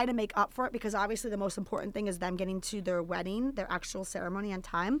try to make up for it, because obviously the most important thing is them getting to their wedding, their actual ceremony on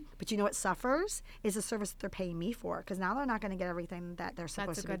time. But you know what suffers is the service that they're paying me for, because now they're not going to get everything that they're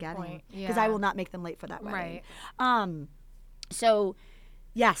supposed a to be good getting. point. Because Yeah. I will not make them late for that wedding. Right. So,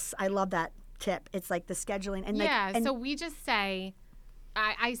 yes, I love that tip. It's like the scheduling. And Yeah, like, and so we just say,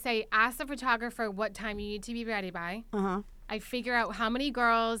 I say, ask the photographer what time you need to be ready by. Uh-huh. I figure out how many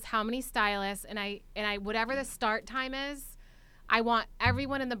girls, how many stylists, and I whatever the start time is, I want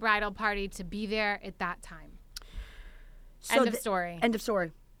everyone in the bridal party to be there at that time. So End of story. End of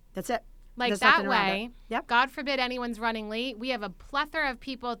story. That's it. Like There's that nothing around it. way, Yep. God forbid anyone's running late. We have a plethora of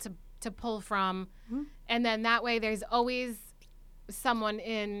people to pull from, and then that way there's always someone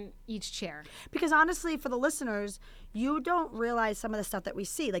in each chair. Because honestly, for the listeners, you don't realize some of the stuff that we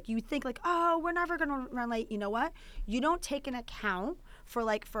see. Like, you think like, oh, we're never going to run late. You know what? You don't take an account for,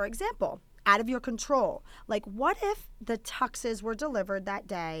 like, for example, out of your control. Like, what if the tuxes were delivered that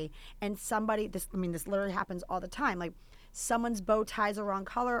day and somebody, this literally happens all the time. Like, someone's bow ties the wrong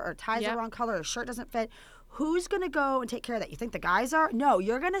color, or ties the wrong color, or shirt doesn't fit. Who's going to go and take care of that? You think the guys are? No,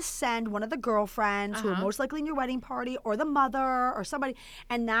 you're going to send one of the girlfriends who are most likely in your wedding party, or the mother, or somebody.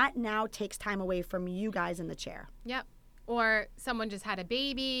 And that now takes time away from you guys in the chair. Yep. Or someone just had a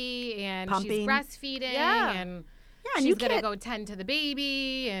baby and Pumping. she's breastfeeding Yeah. and and you she's going to can't- go tend to the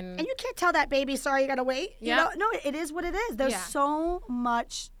baby. And And you can't tell that baby, sorry, you got to wait. You Yep. know, no, it is what it is. There's Yeah. so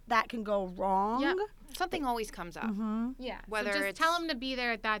much that can go wrong. Yep. something always comes up. Yeah. Whether so just it's tell them to be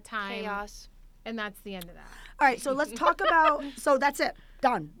there at that time. Chaos. And that's the end of that. All right, so let's talk about, so that's it,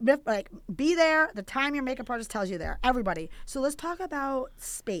 done. Like, be there the time your makeup artist tells you there, everybody. So let's talk about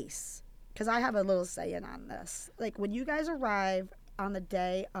space, because I have a little say in on this. Like, when you guys arrive on the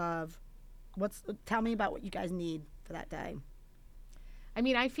day of, tell me about what you guys need for that day. I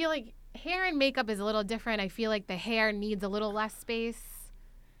mean, I feel like hair and makeup is a little different. I feel like the hair needs a little less space.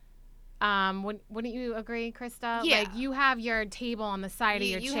 Wouldn't you agree, Krista? Yeah. Like, you have your table on the side of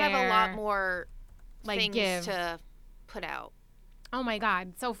your You chair. have a lot more like, things give. to put out. Oh my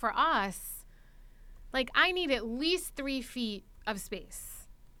God. So for us, like, I need at least 3 feet of space.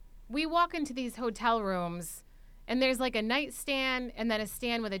 We walk into these hotel rooms and there's like a nightstand and then a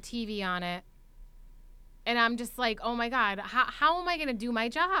stand with a TV on it. And I'm just like, oh my God, how am I going to do my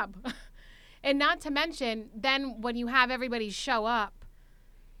job? And not to mention, then when you have everybody show up,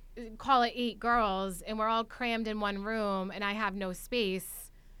 call it 8 girls, and we're all crammed in one room and I have no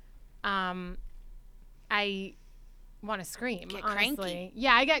space, I want to scream, Get honestly. cranky.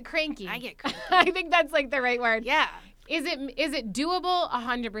 Yeah, I get cranky. I get cranky. I think that's like the right word. Yeah. Is it doable?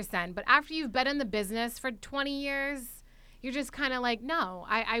 100%. But after you've been in the business for 20 years, you're just kind of like, no,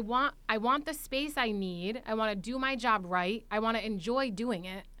 I want the space I need. I want to do my job right. I want to enjoy doing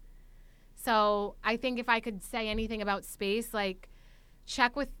it. So I think if I could say anything about space, like,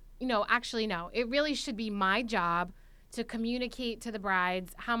 check with, actually, no. It really should be my job to communicate to the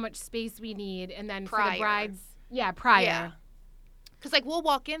brides how much space we need. And then for the brides, prior. Yeah. Because, like, we'll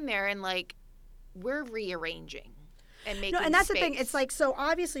walk in there and, like, we're rearranging and making No, and that's space. the thing. It's like, so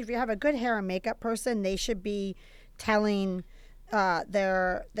obviously if you have a good hair and makeup person, they should be telling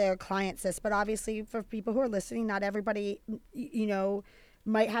their clients this. But obviously for people who are listening, not everybody,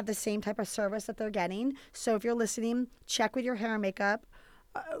 might have the same type of service that they're getting. So if you're listening, check with your hair and makeup.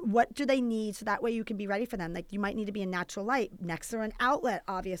 What do they need so that way you can be ready for them? Like, you might need to be in natural light next to an outlet,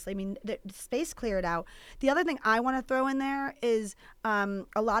 obviously. I mean, the space cleared out. The other thing I want to throw in there is a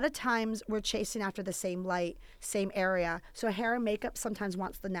lot of times we're chasing after the same light, same area. So hair and makeup sometimes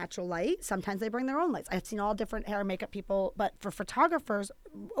wants the natural light. Sometimes they bring their own lights. I've seen all different hair and makeup people, but for photographers,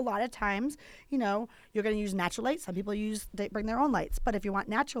 a lot of times, you're going to use natural light. Some people they bring their own lights. But if you want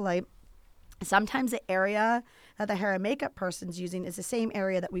natural light, sometimes the area that the hair and makeup person's using is the same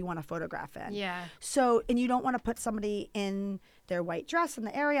area that we want to photograph in. Yeah. So, and you don't want to put somebody in their white dress in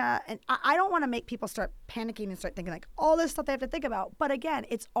the area. And I don't want to make people start panicking and start thinking like all this stuff they have to think about. But again,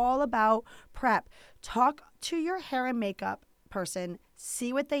 it's all about prep. Talk to your hair and makeup person,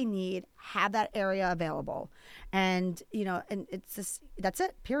 see what they need, have that area available. And, and it's just, that's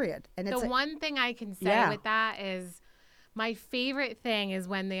it, period. And it's one thing I can say with that is, my favorite thing is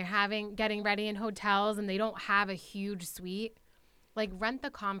when they're getting ready in hotels and they don't have a huge suite. Like, rent the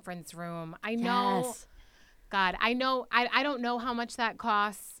conference room. I know, Yes. God, I know, I don't know how much that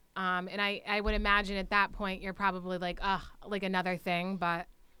costs. And I would imagine at that point you're probably like, like another thing. But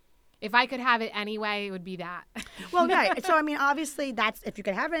if I could have it anyway, it would be that. Well, right. So, I mean, obviously, that's, if you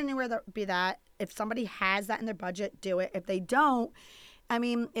could have it anywhere, that would be that. If somebody has that in their budget, do it. If they don't, I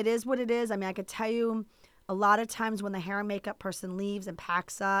mean, it is what it is. I mean, I could tell you, a lot of times when the hair and makeup person leaves and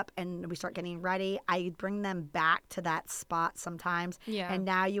packs up and we start getting ready, I bring them back to that spot sometimes. Yeah. And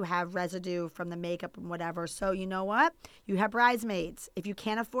now you have residue from the makeup and whatever. So you know what? You have bridesmaids. If you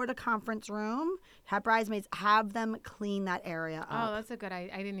can't afford a conference room, have bridesmaids. Have them clean that area up. Oh, that's a good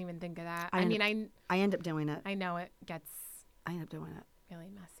idea. I didn't even think of that. I I end up doing it. I know it gets I end up doing it. really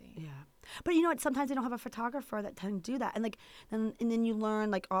messy. Yeah. But you know what? Sometimes they don't have a photographer that can do that. And then you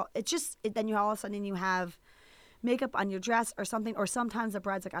learn then you all of a sudden you have makeup on your dress or something, or sometimes the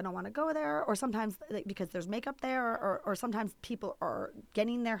bride's like, I don't want to go there, or sometimes because there's makeup there, or sometimes people are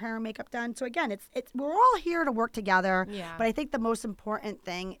getting their hair and makeup done. So again, it's we're all here to work together. Yeah. But I think the most important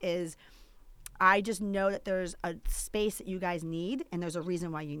thing is I just know that there's a space that you guys need, and there's a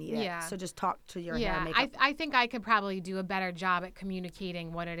reason why you need it. Yeah. So just talk to your hair and Yeah, makeup. I think I could probably do a better job at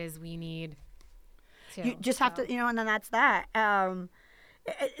communicating what it is we need. Too, You just have to, and then that's that.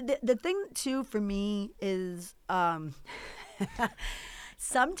 The thing too for me is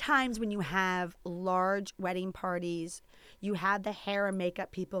sometimes when you have large wedding parties, you have the hair and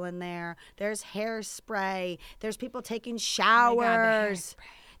makeup people in there. There's hairspray. There's people taking showers. Oh my God, the hairspray.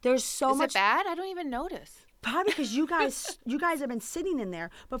 There's so Is much. it bad? I don't even notice. Probably because you guys have been sitting in there.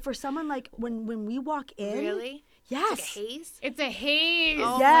 But for someone like when we walk in, Really? yes. It's like a haze? It's a haze.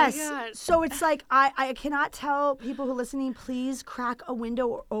 Oh, Yes. my God. So it's like I cannot tell people who are listening, please crack a window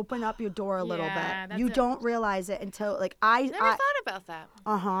or open up your door a little Yeah, bit. that's You it. don't realize it until Never thought about that.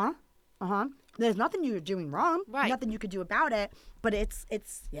 Uh-huh. there's nothing you're doing wrong. Right. Nothing you could do about it. But it's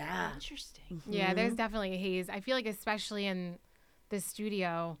yeah. Interesting. Yeah, there's definitely a haze. I feel like especially in the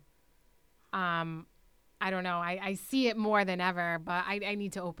studio, I don't know. I see it more than ever, but I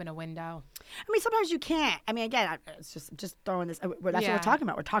need to open a window. I mean, sometimes you can't. I mean, again, it's just throwing this. That's what we're talking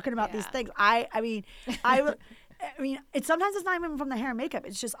about. We're talking about these things. I mean, it's sometimes it's not even from the hair and makeup.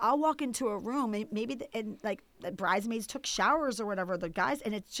 It's just I'll walk into a room, maybe like the bridesmaids took showers or whatever, the guys,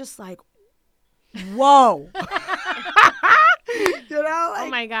 and it's just like, whoa. You know? Like, Oh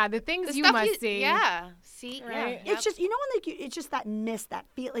my God, the things The you stuff must see. Yeah. See? Right? Yeah. it's just, you know, when like it's just that mist, that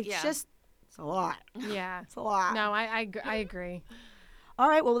feel. Like, it's a lot. Yeah. It's a lot. No, I agree. All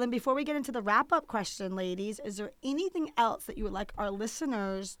right. Well, then before we get into the wrap up question, ladies, is there anything else that you would like our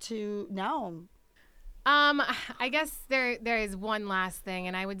listeners to know? I guess there is one last thing,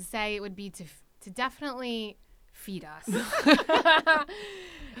 and I would say it would be to definitely feed us.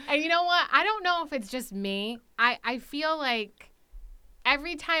 And you know what? I don't know if it's just me. I feel like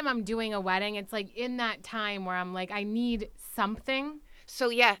every time I'm doing a wedding, it's like in that time where I'm like, I need something. So,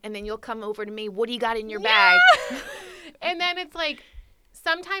 yeah, and then you'll come over to me. What do you got in your bag? And then it's like,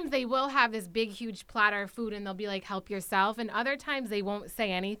 sometimes they will have this big, huge platter of food and they'll be like, help yourself. And other times they won't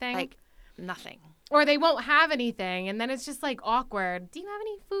say anything. Like, nothing. Or they won't have anything. And then it's just like awkward. Do you have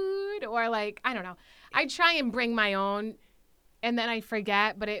any food? Or like, I don't know. I try and bring my own and then I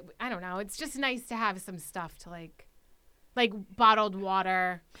forget. But I don't know. It's just nice to have some stuff to like bottled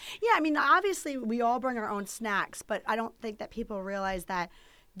water. Yeah, I mean, obviously we all bring our own snacks, but I don't think that people realize that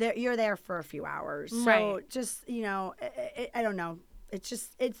you're there for a few hours. So Right. just, you know, I don't know.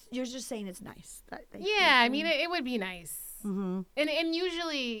 You're just saying it's nice. Yeah, I mean, it would be nice. Mm-hmm. And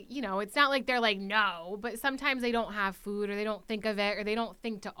usually, you know, it's not like they're like, no, but sometimes they don't have food or they don't think of it or they don't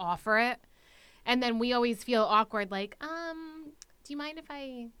think to offer it. And then we always feel awkward, like, do you mind if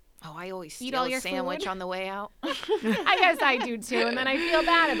I... Oh, I always Eat steal all a your sandwich food? on the way out. I guess I do too, and then I feel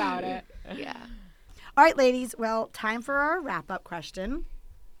bad about it. Yeah. All right, ladies. Well, time for our wrap-up question.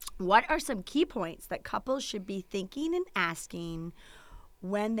 What are some key points that couples should be thinking and asking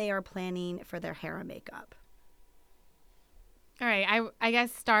when they are planning for their hair and makeup? All right, I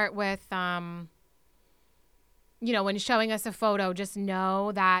guess start with, you know, when showing us a photo, just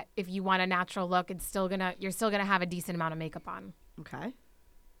know that if you want a natural look, you're still gonna have a decent amount of makeup on. Okay.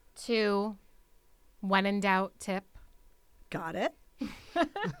 2, when in doubt, tip. Got it.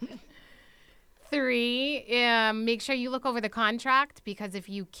 3, make sure you look over the contract because if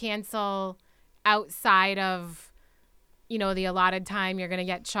you cancel outside of, you know, the allotted time, you're going to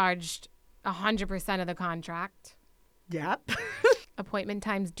get charged 100% of the contract. Yep. Appointment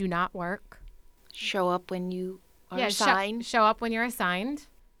times do not work. Show up when you are Yeah, assigned. show up when you're assigned.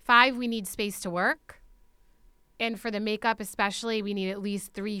 5, we need space to work. And for the makeup especially, we need at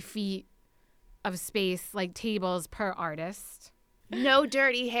least 3 feet of space, like tables per artist. No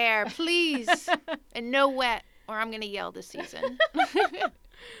dirty hair, please. And no wet, or I'm going to yell this season.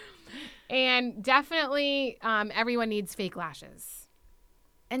 And definitely everyone needs fake lashes.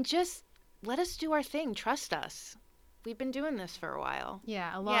 And just let us do our thing. Trust us. We've been doing this for a while.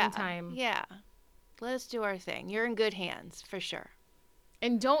 Yeah, a long time. Yeah. Let us do our thing. You're in good hands, for sure.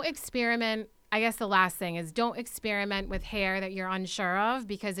 And don't experiment. I guess the last thing is don't experiment with hair that you're unsure of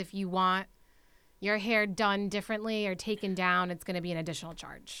because if you want your hair done differently or taken down, it's going to be an additional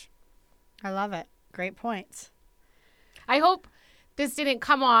charge. I love it. Great points. I hope this didn't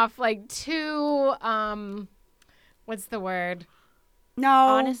come off like too, what's the word? No.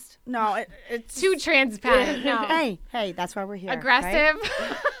 Honest? No, it's Too transparent. No. Hey, that's why we're here. Aggressive. right?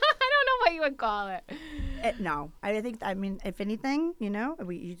 I don't know what you would call it. No, I mean, if anything, you know,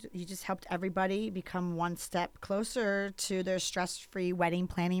 you just helped everybody become one step closer to their stress-free wedding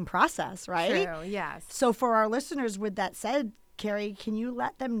planning process, right? True, yes. So for our listeners, with that said, Carrie, can you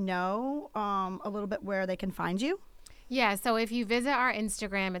let them know a little bit where they can find you? Yeah, so if you visit our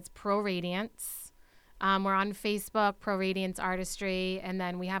Instagram, it's Pro Radiance. We're on Facebook, Pro Radiance Artistry, and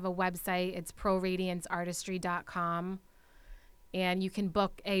then we have a website. It's proradianceartistry.com. And you can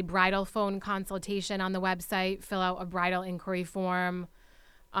book a bridal phone consultation on the website, fill out a bridal inquiry form,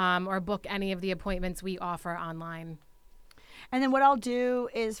 or book any of the appointments we offer online. And then what I'll do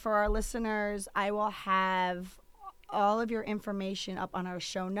is for our listeners, I will have all of your information up on our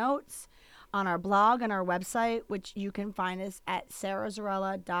show notes, on our blog, on our website, which you can find us at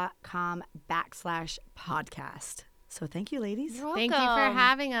sarahzarella.com/podcast. So thank you, ladies. You're welcome. Thank you for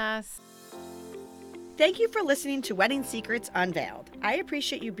having us. Thank you for listening to Wedding Secrets Unveiled. I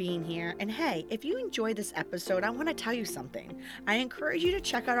appreciate you being here. And hey, if you enjoyed this episode, I want to tell you something. I encourage you to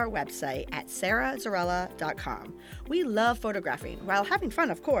check out our website at sarahzarella.com. We love photographing while having fun,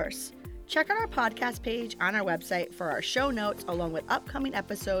 of course. Check out our podcast page on our website for our show notes along with upcoming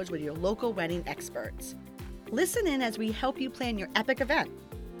episodes with your local wedding experts. Listen in as we help you plan your epic event.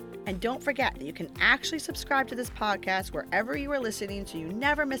 And don't forget that you can actually subscribe to this podcast wherever you are listening so you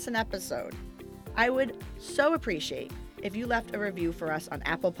never miss an episode. I would so appreciate if you left a review for us on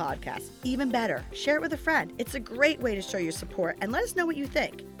Apple Podcasts. Even better, share it with a friend. It's a great way to show your support and let us know what you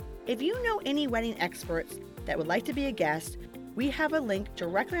think. If you know any wedding experts that would like to be a guest, we have a link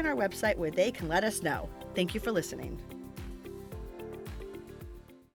directly on our website where they can let us know. Thank you for listening.